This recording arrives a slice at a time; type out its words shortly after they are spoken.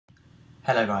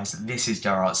Hello guys, this is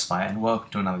Artsify and welcome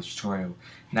to another tutorial.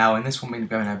 Now in this one we're going to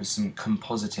be going over some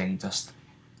compositing, just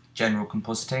general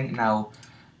compositing. Now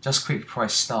just quickly before I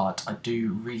start, I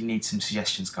do really need some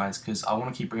suggestions guys because I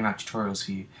want to keep bringing out tutorials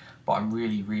for you, but I'm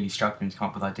really struggling to come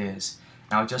up with ideas.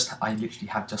 Now I literally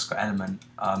have just got Element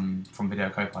from Video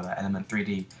Copilot, Element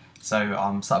 3D, so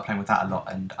I'm started playing with that a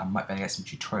lot and I might be able to get some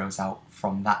tutorials out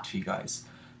from that for you guys.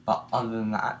 But other than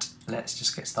that, let's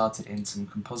just get started in some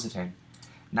compositing.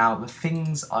 Now, the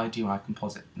things I do when I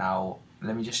composite, now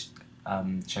let me just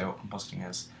show you what compositing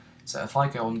is. So if I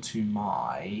go on to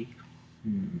my,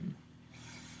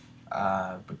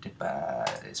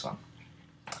 this one.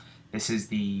 This is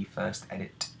the first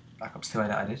edit, backups to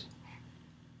edit I did.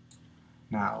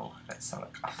 Now, let's have a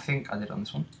look. I think I did on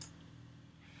this one.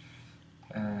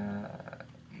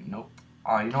 Nope.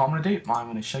 Alright, you know what I'm going to do? I'm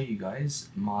going to show you guys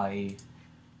my, you're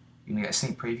going to get a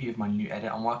sneak preview of my new edit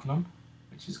I'm working on,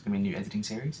 which is going to be a new editing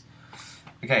series.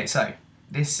 Okay, so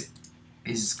this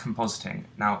is compositing.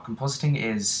 Now, compositing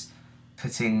is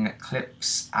putting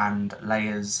clips and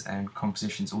layers and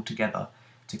compositions all together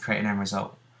to create an end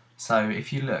result. So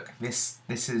if you look, this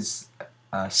is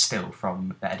still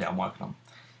from the edit I'm working on.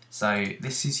 So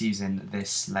this is using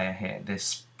this layer here,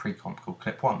 this pre-comp called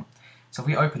clip 1. So if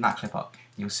we open that clip up,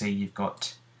 you'll see you've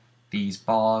got these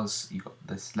bars, you've got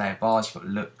this layer of bars, you've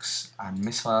got looks and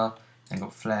misfire, then you've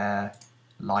got flare,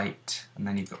 light, and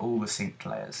then you've got all the synced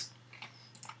layers.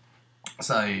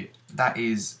 So that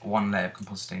is one layer of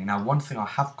compositing. Now one thing I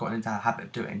have gotten into a habit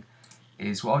of doing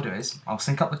is what I'll do is I'll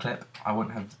sync up the clip. I'll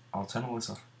turn all this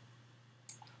off.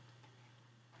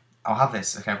 I'll have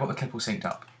this. Okay, I've got the clip all synced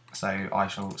up. So I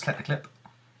shall select the clip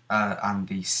and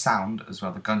the sound as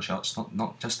well, the gunshots,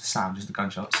 not just the sound, just the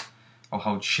gunshots. I'll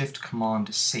hold Shift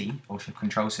Command C or Shift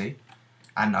Control C,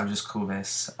 and I'll just call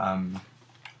this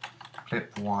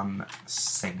clip 1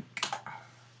 sync,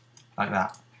 like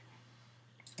that.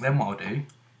 Then what I'll do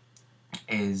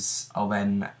is I'll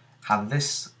then have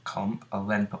this comp, I'll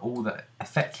then put all the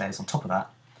effect layers on top of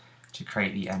that to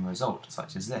create the end result,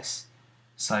 such as this.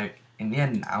 So in the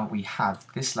end now we have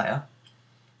this layer,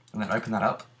 and then open that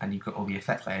up and you've got all the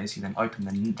effect layers. You then open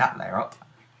that layer up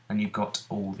and you've got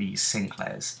all these sync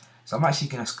layers. So I'm actually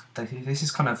going to, this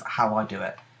is kind of how I do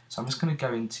it. So I'm just going to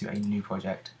go into a new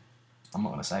project. I'm not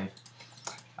going to save.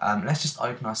 Let's just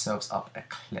open ourselves up a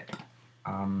clip.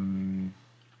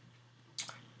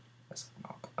 Let's open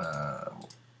up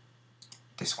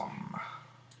this one.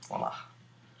 Voila.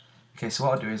 Okay, so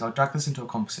what I'll do is I'll drag this into a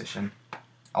composition.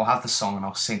 I'll have the song and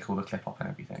I'll sync all the clip up and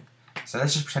everything. So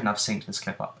let's just pretend I've synced this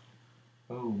clip up.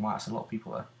 Oh, wow, that's a lot of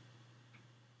people there.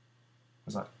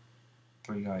 There's like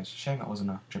 3 guys. Shame that wasn't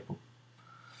a triple.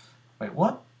 Wait,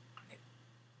 what?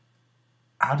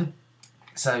 How did...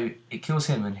 So it kills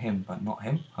him and him, but not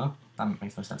him? Huh? That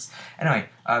makes no sense. Anyway,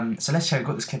 so let's say we've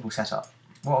got this clip all set up.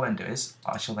 What I'll then do is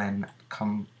I shall then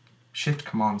Shift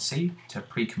Command C to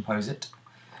pre-compose it,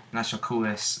 and I shall call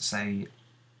this, say,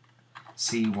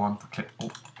 C1 for clip.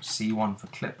 Oh, C1 for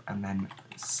clip, and then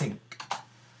sync.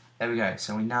 There we go.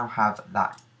 So we now have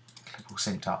that clip all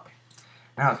synced up.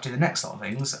 Now to do the next lot of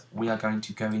things, we are going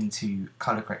to go into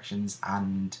color corrections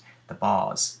and the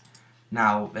bars.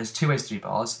 Now there's 2 ways to do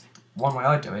bars. One way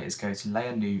I do it is go to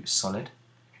Layer, New, Solid,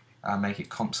 make it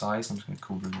comp size. I'm just going to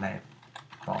call the layer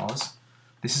bars.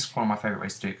 This is one of my favourite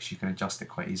ways to do it because you can adjust it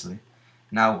quite easily.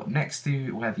 Now next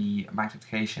to where the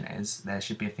magnification is, there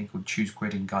should be a thing called Choose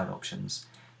Grid in Guide Options.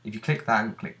 If you click that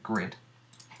and click Grid,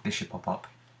 this should pop up.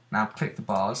 Now click the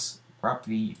bars, grab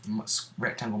the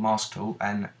rectangle mask tool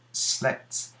and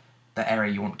select the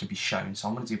area you want to be shown. So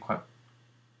I'm going to do quite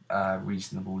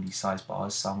reasonably sized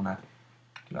bars, so I'm going to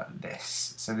do like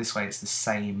this. So this way it's the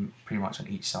same pretty much on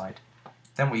each side.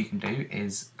 Then what you can do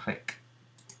is click,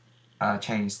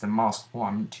 change the mask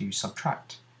 1 to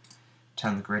subtract,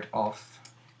 turn the grid off,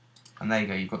 and there you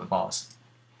go, you've got the bars.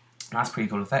 That's a pretty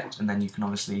cool effect, and then you can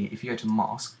obviously, if you go to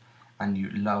mask and you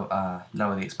lower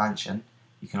the expansion,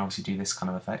 you can obviously do this kind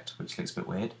of effect, which looks a bit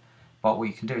weird. But what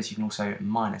you can do is you can also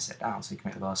minus it down, so you can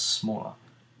make the bars smaller,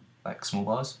 like small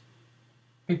bars,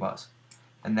 big bars.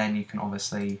 And then you can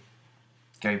obviously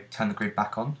turn the grid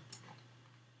back on,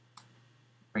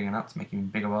 bring it up to make even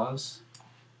bigger bars,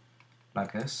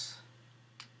 like this.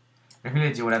 You can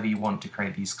really do whatever you want to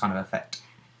create these kind of effect.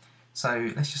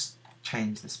 So let's just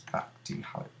change this back to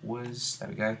how it was, there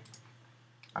we go,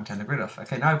 and turn the grid off.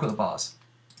 Okay, now I've got the bars.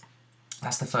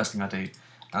 That's the first thing I do.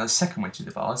 Now the second way to do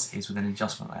the bars is with an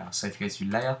adjustment layer. So if you go to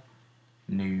Layer,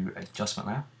 New, Adjustment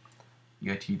Layer,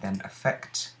 you go to then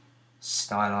Effect,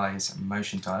 Stylize,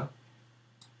 Motion Tile.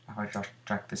 If I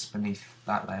drag this beneath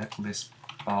that layer, call this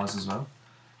bars as well.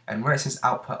 And where it says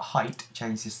output height,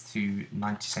 change this to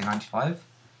 90, say 95,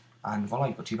 and voila,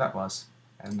 you've got 2 back bars.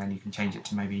 And then you can change it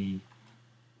to maybe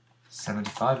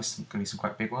 75. There's going to be some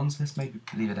quite big ones. Let's maybe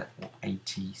leave it at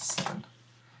 87.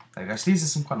 There we go. So these are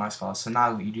some quite nice bars. So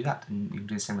now you do that, and you can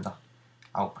do the same with the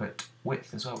output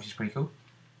width as well, which is pretty cool.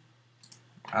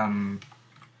 And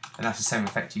that's the same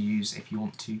effect you use if you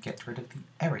want to get rid of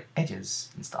the edges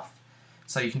and stuff.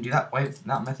 So you can do that way with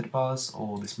that method of bars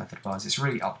or this method of bars. It's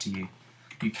really up to you.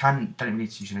 You don't even need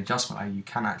to use an adjustment layer. You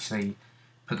can actually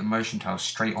put the motion tile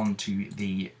straight onto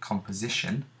the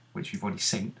composition, which we've already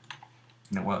seen,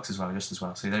 and it works as well, just as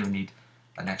well. So you don't even need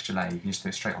an extra layer. You can just do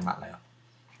it straight on that layer.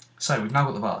 So we've now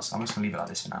got the bars. I'm just going to leave it like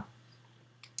this for now.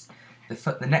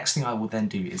 The next thing I will then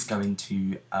do is go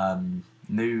into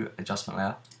new adjustment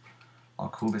layer. I'll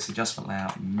call this adjustment layer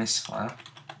misfire,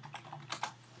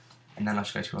 and then I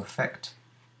should go to effect,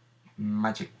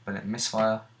 magic bullet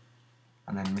misfire,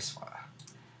 and then misfire.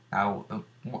 Now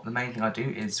the main thing I do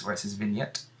is where it says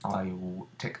vignette, I will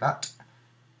tick that.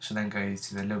 So then go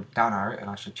to the little down arrow, and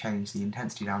I should change the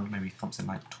intensity down to maybe something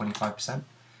like 25%.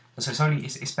 So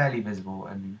it's barely visible,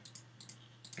 and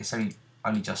it's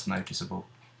only just noticeable.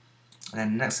 And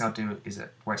then the next thing I'll do is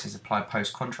where it says apply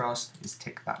post contrast, is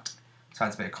tick that. So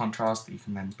adds a bit of contrast. You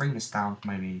can then bring this down to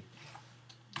maybe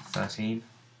 13.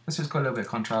 This has got a little bit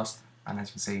of contrast, and as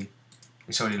you can see,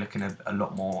 it's already looking a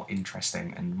lot more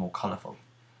interesting and more colourful.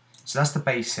 So that's the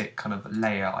basic kind of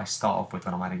layer I start off with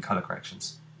when I'm adding colour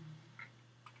corrections.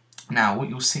 Now what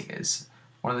you'll see is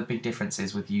one of the big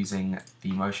differences with using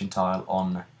the motion tile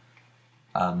on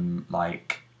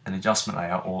like an adjustment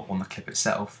layer or on the clip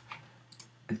itself.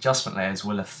 Adjustment layers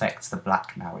will affect the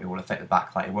black now. It will affect the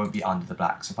backlight. It won't be under the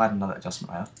black. So if I add another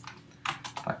adjustment layer,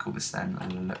 if I call this then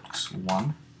looks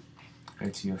 1, go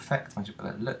to effect, magic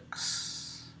bullet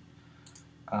looks,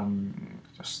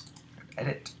 just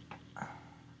edit,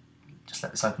 just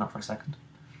let this open up for a second.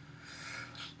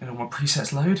 Let all my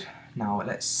presets load. Now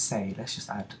let's just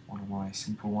add one of my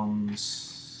simple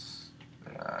ones.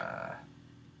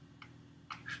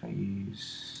 Should I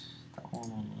use that one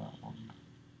or that one?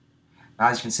 Now,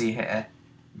 as you can see here,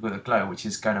 we've got the glow, which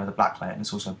is going over the black layer, and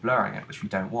it's also blurring it, which we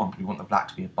don't want. We want the black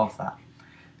to be above that.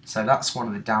 So that's one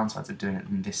of the downsides of doing it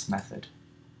in this method.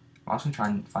 I'm also going to try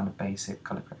and find a basic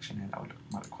colour correction here that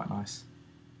might look quite nice.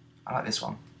 I like this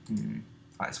one. I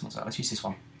like this one, so let's use this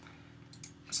one.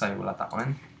 So we'll add that one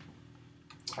in.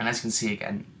 And as you can see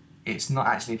again, it's not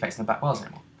actually affecting the back bars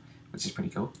anymore, which is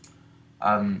pretty cool.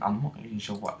 I'm not even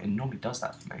sure what it normally does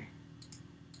that for me.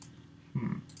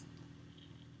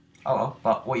 Oh well,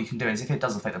 but what you can do is if it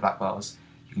does affect the black bars,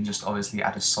 you can just obviously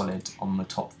add a solid on the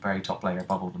very top layer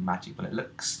above all the magic bullet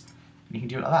looks, and you can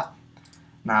do it like that.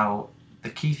 Now,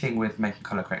 the key thing with making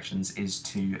colour corrections is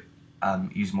to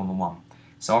use more than one.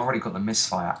 So I've already got the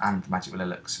misfire and the magic bullet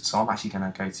looks, so I'm actually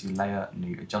going to go to layer,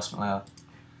 new adjustment layer,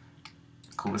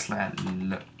 call this layer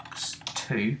looks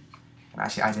 2, and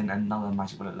actually add in another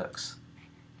magic bullet looks.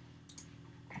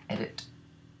 Edit,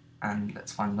 and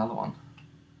let's find another one.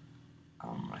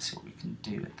 Let's see what we can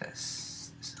do with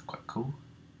this. This is quite cool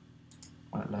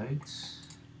when it loads.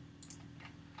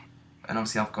 And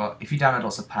obviously I've got, if you download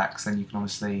lots of packs, then you can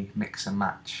obviously mix and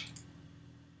match.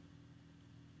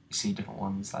 You see different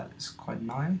ones, that is quite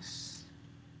nice.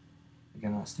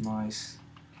 Again, that's nice.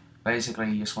 Basically,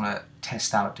 you just want to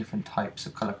test out different types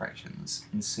of colour corrections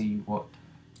and see what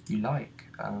you like.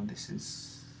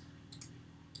 That's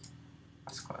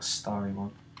quite a starry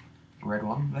one. Red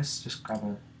one. Let's just grab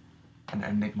an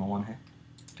Enigma one here.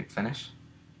 Click finish.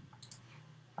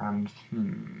 And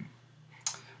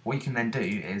what you can then do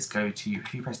is go to,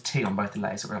 if you press T on both the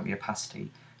layers, it will bring up the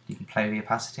opacity. You can play the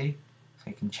opacity, so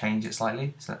you can change it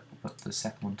slightly. So we'll put the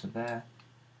second one to there.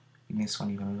 Make this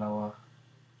one even lower.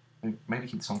 Maybe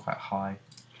keep this one quite high.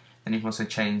 Then you can also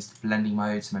change the blending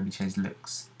mode, so maybe change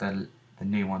looks, the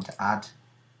new one to add.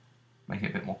 Make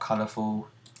it a bit more colourful.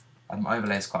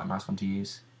 Overlay is quite a nice one to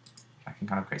use. I can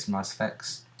kind of create some nice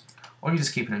effects. Or you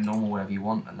just keep it at normal, whatever you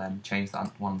want, and then change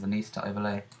that one underneath to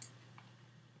overlay.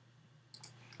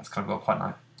 That's kind of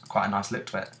got quite a nice look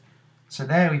to it. So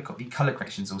there we've got the colour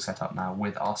corrections all set up now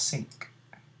with our sync.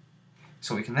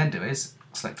 So what we can then do is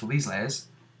select all these layers,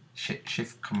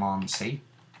 Shift Command C,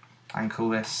 and call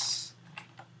this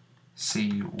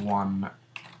C1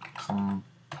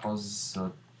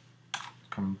 Composor.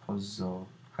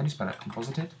 How do you spell it?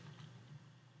 Composited?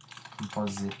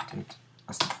 Composited.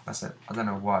 That's it. I don't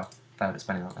know why I failed at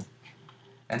spelling that then.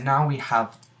 And now we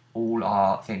have all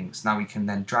our things. Now we can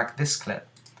then drag this clip.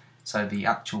 So the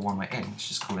actual one we're in, let's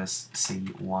just call this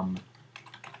C1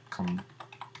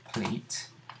 Complete.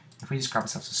 If we just grab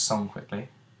ourselves a song quickly,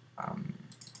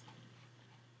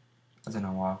 I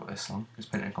don't know why I've got this song.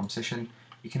 Just put it in composition.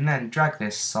 You can then drag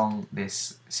this song,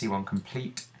 this C1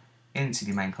 complete, into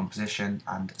the main composition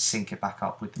and sync it back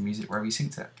up with the music wherever you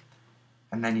synced it.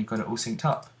 And then you've got it all synced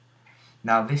up.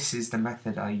 Now this is the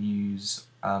method I use,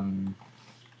 go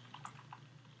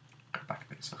back a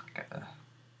bit so I can get the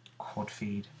quad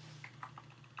feed.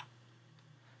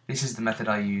 This is the method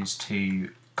I use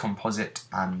to composite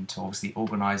and to obviously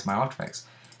organise my artifacts.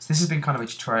 So this has been kind of a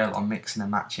tutorial on mixing and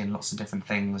matching lots of different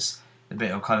things, a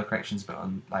bit of colour corrections, a bit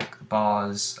on like the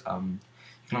bars. You can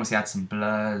obviously add some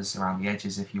blurs around the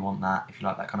edges if you want that, if you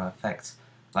like that kind of effect.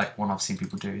 Like one I've seen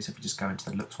people do is if we just go into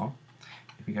the looks one.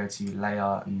 If we go to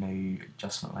layer, new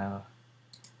adjustment layer,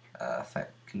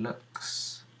 effect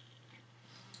looks.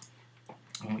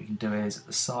 And what you can do is at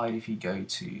the side, if you go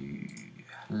to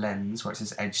lens where it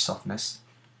says edge softness,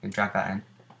 you can drag that in.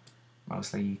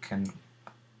 Obviously you can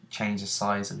change the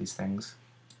size of these things.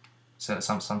 So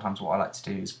sometimes what I like to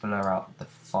do is blur out the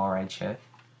far edge here,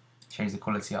 change the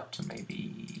quality up to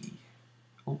maybe,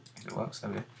 oh, if it works, there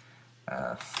we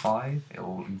go, 5, it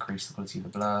will increase the quality of the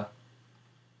blur.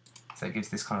 So it gives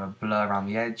this kind of blur around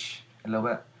the edge a little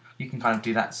bit. You can kind of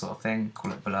do that sort of thing,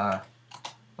 call it blur.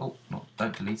 Oh,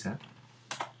 don't delete it.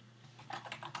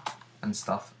 And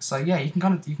stuff. So yeah, you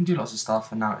can do lots of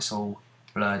stuff, and now it's all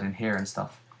blurred in here and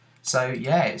stuff. So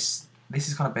yeah, this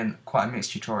has kind of been quite a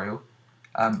mixed tutorial.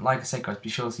 Like I said guys, be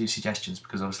sure to use suggestions,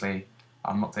 because obviously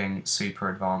I'm not doing super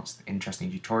advanced,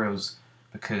 interesting tutorials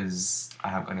because I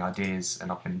haven't got any ideas,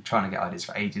 and I've been trying to get ideas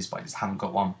for ages, but I just haven't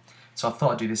got one. So I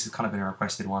thought I'd do this as kind of been a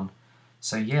requested one.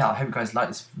 So yeah, I hope you guys like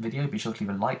this video. Be sure to leave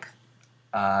a like,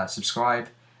 subscribe.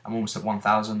 I'm almost at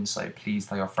 1,000, so please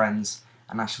tell your friends,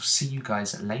 and I shall see you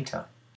guys later.